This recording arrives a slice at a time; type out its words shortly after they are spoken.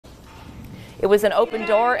It was an open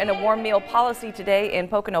door and a warm meal policy today in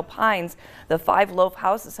Pocono Pines. The 5 Loaf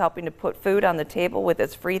House is helping to put food on the table with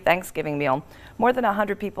its free Thanksgiving meal. More than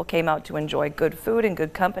 100 people came out to enjoy good food and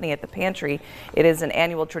good company at the pantry. It is an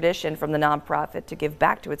annual tradition from the nonprofit to give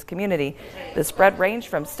back to its community. The spread ranged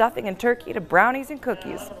from stuffing and turkey to brownies and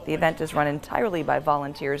cookies. The event is run entirely by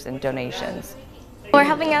volunteers and donations. We're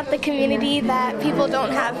helping out the community that people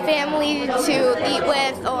don't have family to eat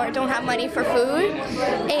with or don't have money for food,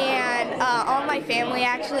 and all my family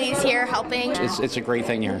actually is here helping. It's a great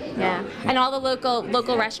thing here. Yeah, and all the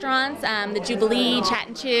local restaurants, the Jubilee, Chat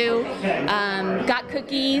and Chew, Got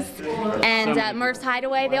Cookies, and Murph's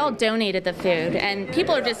Hideaway, they all donated the food, and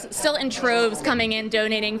people are just still in troves coming in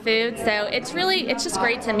donating food, so it's just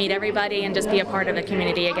great to meet everybody and just be a part of the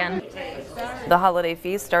community again. The holiday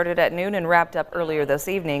feast started at noon and wrapped up earlier this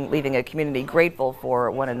evening, leaving a community grateful for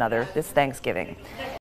one another this Thanksgiving.